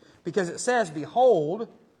it. Because it says, behold,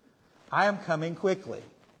 I am coming quickly.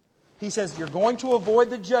 He says, you're going to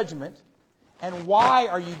avoid the judgment. And why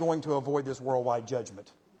are you going to avoid this worldwide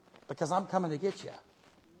judgment? Because I'm coming to get you.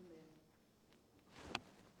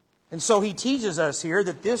 And so he teaches us here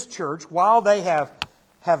that this church, while they have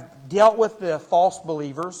dealt with the false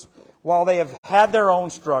believers, while they have had their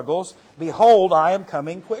own struggles, behold, I am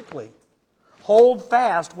coming quickly. Hold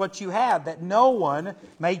fast what you have, that no one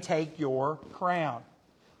may take your crown.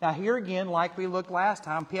 Now here again, like we looked last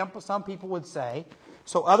time, some people would say,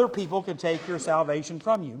 so other people can take your salvation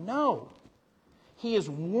from you. No. He is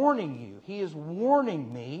warning you. He is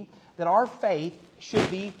warning me that our faith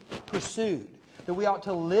should be pursued, that we ought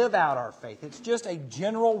to live out our faith. It's just a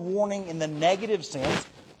general warning in the negative sense,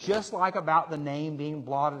 just like about the name being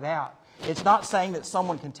blotted out. It's not saying that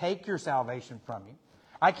someone can take your salvation from you.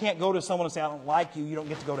 I can't go to someone and say, I don't like you, you don't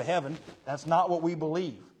get to go to heaven. That's not what we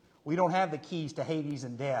believe. We don't have the keys to Hades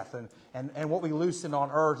and death. And what we loosen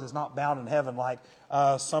on earth is not bound in heaven like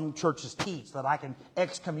some churches teach, that I can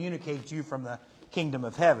excommunicate you from the kingdom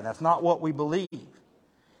of heaven. That's not what we believe.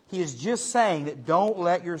 He is just saying that don't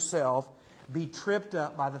let yourself be tripped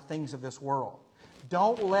up by the things of this world.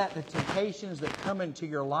 Don't let the temptations that come into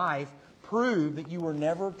your life prove that you were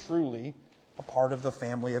never truly a part of the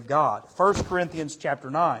family of God. 1 Corinthians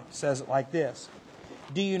chapter 9 says it like this.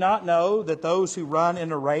 Do you not know that those who run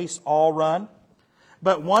in a race all run,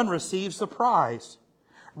 but one receives the prize?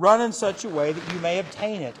 Run in such a way that you may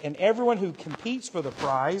obtain it. And everyone who competes for the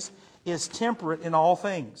prize is temperate in all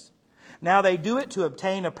things. Now they do it to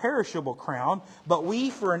obtain a perishable crown, but we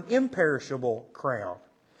for an imperishable crown.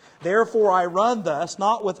 Therefore I run thus,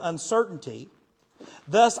 not with uncertainty.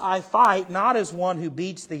 Thus I fight not as one who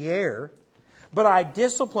beats the air, but I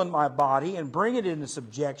discipline my body and bring it into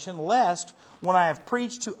subjection, lest when I have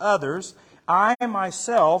preached to others, I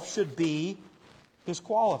myself should be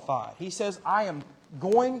disqualified. He says, I am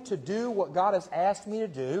going to do what God has asked me to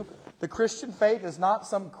do. The Christian faith is not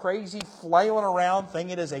some crazy flailing around thing.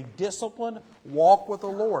 It is a disciplined walk with the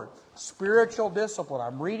Lord. Spiritual discipline.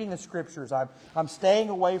 I'm reading the Scriptures. I'm staying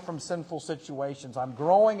away from sinful situations. I'm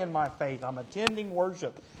growing in my faith. I'm attending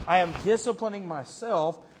worship. I am disciplining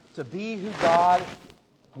myself to be who God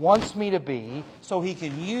wants me to be so He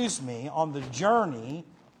can use me on the journey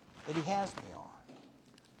that He has me on.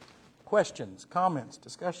 Questions, comments,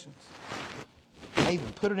 discussions? I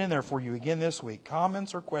even put it in there for you again this week.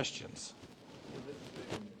 Comments or questions? Well, this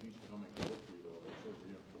thing that he's coming quickly, though, that's a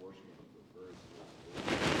reinforcement of the very first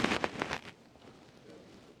word.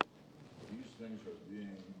 These things are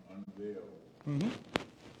being unveiled. Mm-hmm.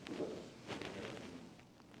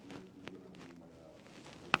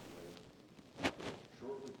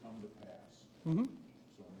 Shortly come to pass. Mm-hmm.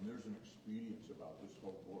 So I mean, there's an expedience about this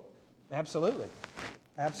whole book. Absolutely.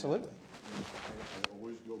 Absolutely. I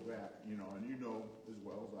always go back, and you know as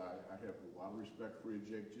well as I have a lot of respect for you,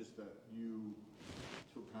 Jake, just that you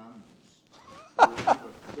took on this. You're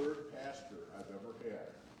the third pastor I've ever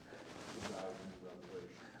had to dive into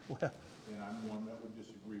Revelation. Well, And I'm one that would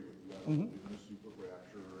disagree with you. I don't believe in the secret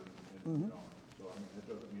rapture and so I mean, that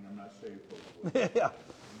doesn't mean I'm not saved, hopefully. yeah.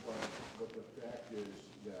 But the fact is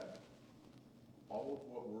that all of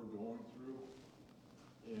what we're going through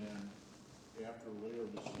and after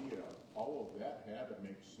Laodicea, all of that had to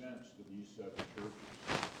make sense to these 7 churches.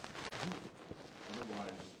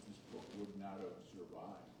 Otherwise, this book would not have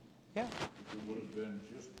survived. Yeah. If it would have been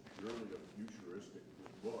just purely a futuristic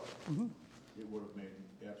book, it would have made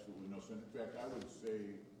absolutely no sense. In fact, I would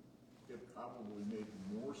say it probably made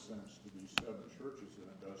more sense to these 7 churches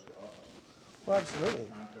than it does to us. Well, absolutely.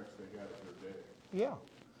 The context they had of their day. Yeah.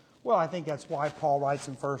 Well, I think that's why Paul writes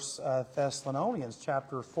in 1 Thessalonians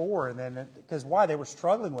chapter 4, and then because why they were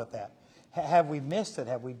struggling with that. Have we missed it?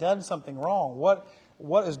 Have we done something wrong?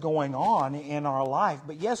 What is going on in our life?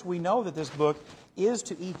 But yes, we know that this book is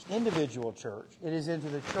to each individual church. It is into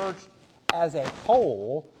the church as a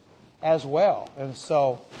whole as well. And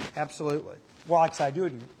so, absolutely. well, like I said, I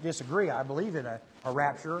do disagree. I believe in a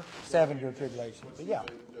rapture, 7-year tribulation. But yeah.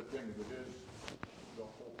 The thing of it is, the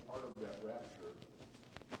whole part of that rapture,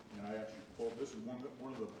 and I actually pulled, this is one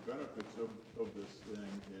of the benefits of this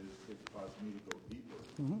thing is it caused me to go deeper.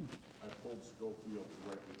 Mm-hmm. I pulled Schofield to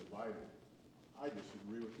write the Bible. I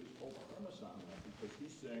disagree with his whole premise on that because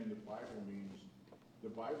he's saying the Bible means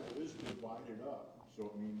the Bible is divided up.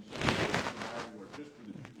 So it means parts of the Bible are just for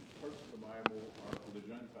the Jews, parts of the Bible are for the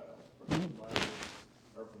Gentiles, parts of the Bible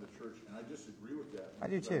are for the church. And I disagree with that. I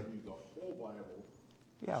do too. The whole Bible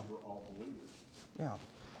is for all believers. Yeah.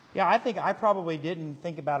 Yeah, I think I probably didn't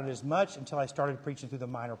think about it as much until I started preaching through the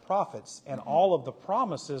minor prophets. And all of the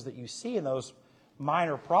promises that you see in those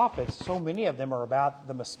minor prophets, so many of them are about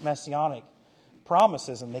the messianic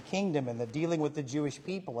promises and the kingdom and the dealing with the Jewish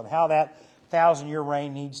people and how that 1,000-year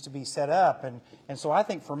reign needs to be set up. And so I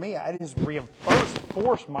think for me, I just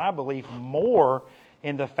reinforced my belief more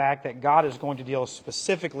in the fact that God is going to deal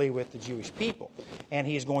specifically with the Jewish people. And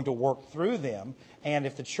He's going to work through them. And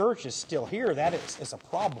if the church is still here, that is a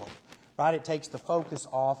problem, right? It takes the focus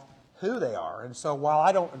off who they are. And so while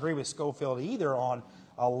I don't agree with Schofield either on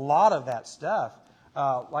a lot of that stuff,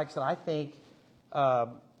 like I said, I think that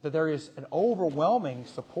there is an overwhelming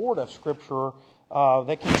support of Scripture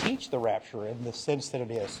that can teach the rapture in the sense that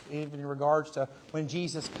it is, even in regards to when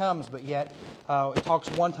Jesus comes, but yet it talks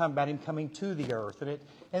one time about Him coming to the earth.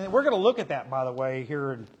 And we're going to look at that, by the way,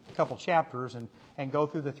 here in a couple chapters and go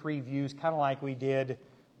through the three views, kind of like we did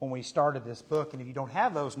when we started this book. And if you don't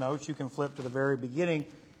have those notes, you can flip to the very beginning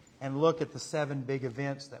and look at the 7 big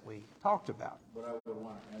events that we talked about. But I would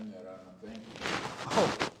want to end that on a thank you.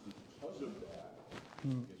 Oh. Because of that,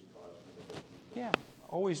 it's caused me to Yeah.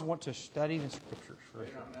 Always want to study the Scriptures. For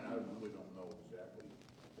sure. And I really don't know exactly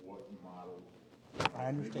what model. I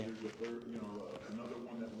understand. Maybe there's a third, another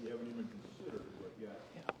one that we haven't even considered, but yet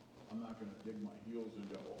I'm not going to dig my heels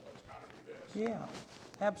into, it's got to be this. Yeah,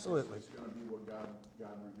 absolutely. It's going to be what God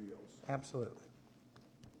reveals. Absolutely.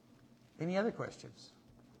 Any other questions?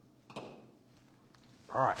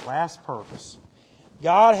 All right, last purpose.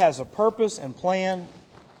 God has a purpose and plan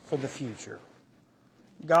for the future.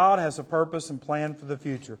 God has a purpose and plan for the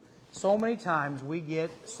future. So many times we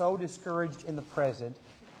get so discouraged in the present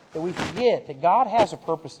that we forget that God has a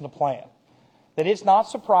purpose and a plan. That it's not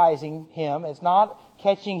surprising Him. It's not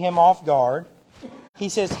catching Him off guard. He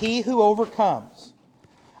says, "He who overcomes,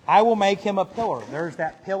 I will make him a pillar." There's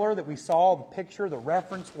that pillar that we saw, the picture, the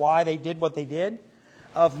reference, why they did what they did,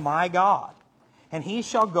 of my God. And he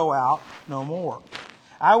shall go out no more.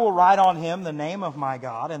 I will write on him the name of my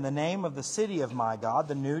God and the name of the city of my God,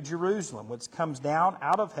 the new Jerusalem, which comes down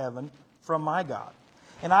out of heaven from my God.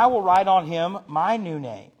 And I will write on him my new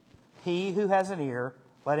name. He who has an ear,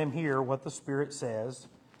 let him hear what the Spirit says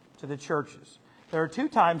to the churches. There are 2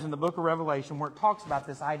 times in the book of Revelation where it talks about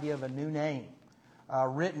this idea of a new name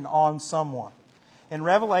written on someone. In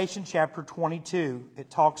Revelation chapter 22,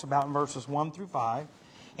 it talks about in verses 1 through 5,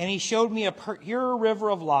 "And he showed me a pure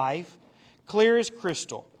river of life, clear as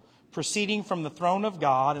crystal, proceeding from the throne of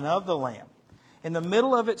God and of the Lamb. In the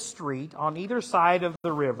middle of its street, on either side of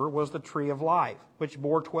the river, was the tree of life, which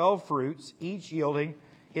bore 12 fruits, each yielding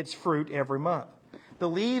its fruit every month. The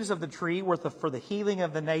leaves of the tree were for the healing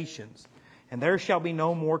of the nations, and there shall be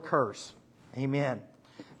no more curse." Amen.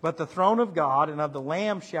 "But the throne of God and of the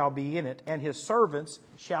Lamb shall be in it, and his servants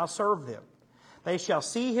shall serve them. They shall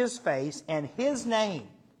see his face, and his name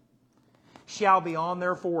shall be on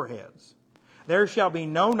their foreheads. There shall be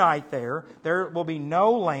no night there. There will be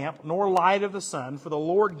no lamp nor light of the sun, for the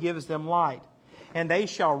Lord gives them light. And they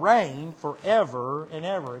shall reign forever and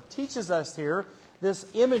ever." It teaches us here this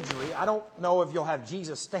imagery. I don't know if you'll have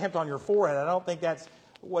Jesus stamped on your forehead. I don't think that's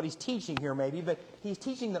what he's teaching here maybe. But he's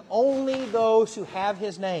teaching that only those who have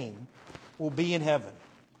his name will be in heaven.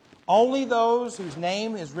 Only those whose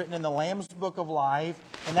name is written in the Lamb's book of life.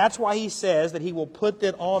 And that's why he says that he will put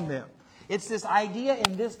that on them. It's this idea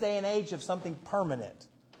in this day and age of something permanent,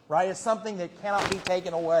 right? It's something that cannot be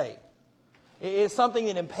taken away. It's something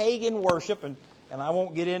that in pagan worship, and I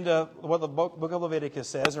won't get into what the book of Leviticus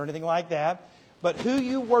says or anything like that, but who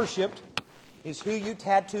you worshipped is who you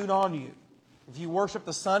tattooed on you. If you worship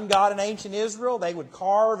the sun god in ancient Israel, they would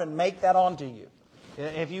carve and make that onto you.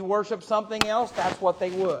 If you worship something else, that's what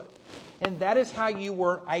they would. And that is how you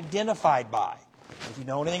were identified by. If you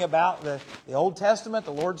know anything about the Old Testament,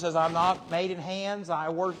 the Lord says, "I'm not made in hands, I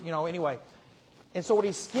work," anyway. And so what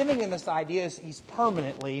he's giving them this idea is he's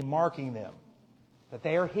permanently marking them. That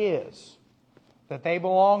they are his. That they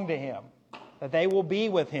belong to him. That they will be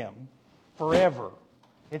with him forever.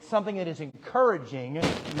 It's something that is encouraging,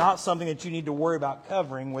 not something that you need to worry about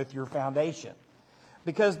covering with your foundation.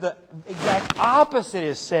 Because the exact opposite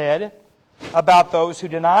is said about those who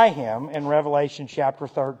deny Him in Revelation chapter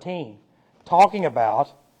 13, talking about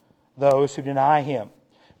those who deny Him.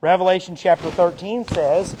 Revelation chapter 13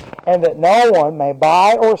 says, "And that no one may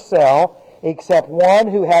buy or sell except one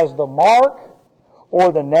who has the mark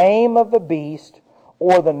or the name of the beast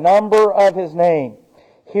or the number of his name.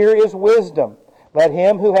 Here is wisdom. Let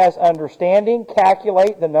him who has understanding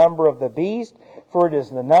calculate the number of the beast, for it is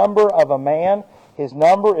the number of a man. His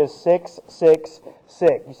number is 666.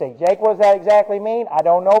 You say, Jake, what does that exactly mean? I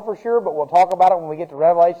don't know for sure, but we'll talk about it when we get to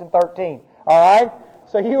Revelation 13. All right?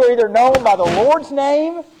 So you are either known by the Lord's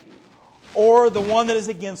name or the one that is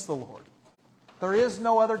against the Lord. There is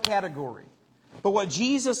no other category. But what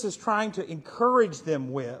Jesus is trying to encourage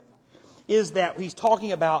them with is that He's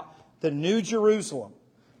talking about the New Jerusalem,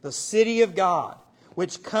 the city of God,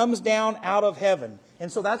 which comes down out of heaven.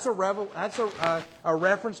 And so that's a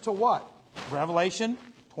reference to what? Revelation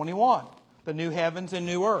 21, the new heavens and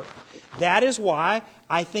new earth. That is why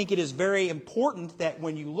I think it is very important that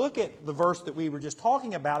when you look at the verse that we were just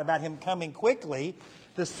talking about Him coming quickly,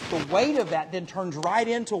 the weight of that then turns right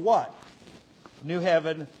into what? New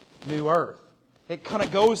heaven, new earth. It kind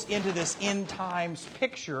of goes into this end times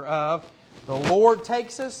picture of the Lord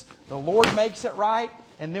takes us, the Lord makes it right,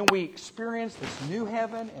 and then we experience this new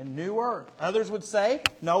heaven and new earth. Others would say,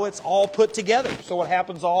 no, it's all put together, so it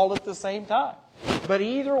happens all at the same time. But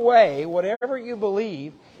either way, whatever you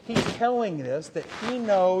believe, He's telling us that He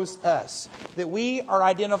knows us, that we are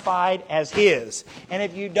identified as His. And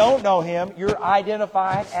if you don't know Him, you're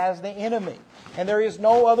identified as the enemy. And there is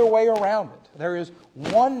no other way around it. There is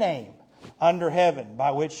one name under heaven by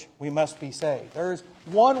which we must be saved. There is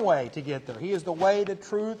one way to get there. He is the way, the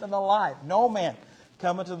truth, and the life. No man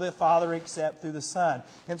cometh to the Father except through the Son.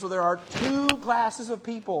 And so there are two classes of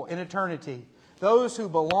people in eternity. Those who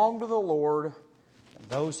belong to the Lord and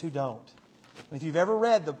those who don't. And if you've ever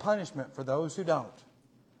read the punishment for those who don't,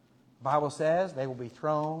 the Bible says they will be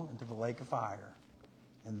thrown into the lake of fire.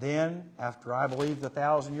 And then, after I believe the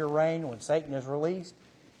 1,000-year reign, when Satan is released,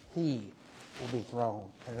 he will be thrown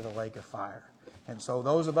into the lake of fire. And so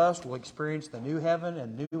those of us will experience the new heaven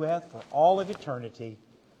and new earth for all of eternity,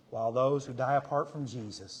 while those who die apart from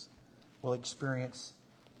Jesus will experience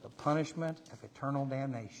the punishment of eternal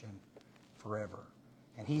damnation forever.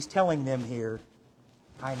 And He's telling them here,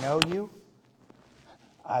 I know you,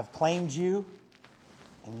 I've claimed you,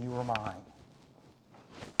 and you are mine.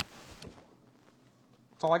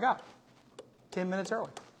 That's all I got. 10 minutes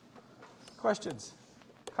early. Questions?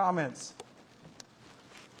 Comments?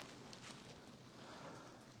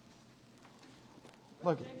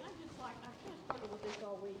 Look. I just like, I can't struggle with this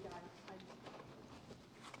all week. I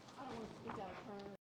don't want to speak out of turn.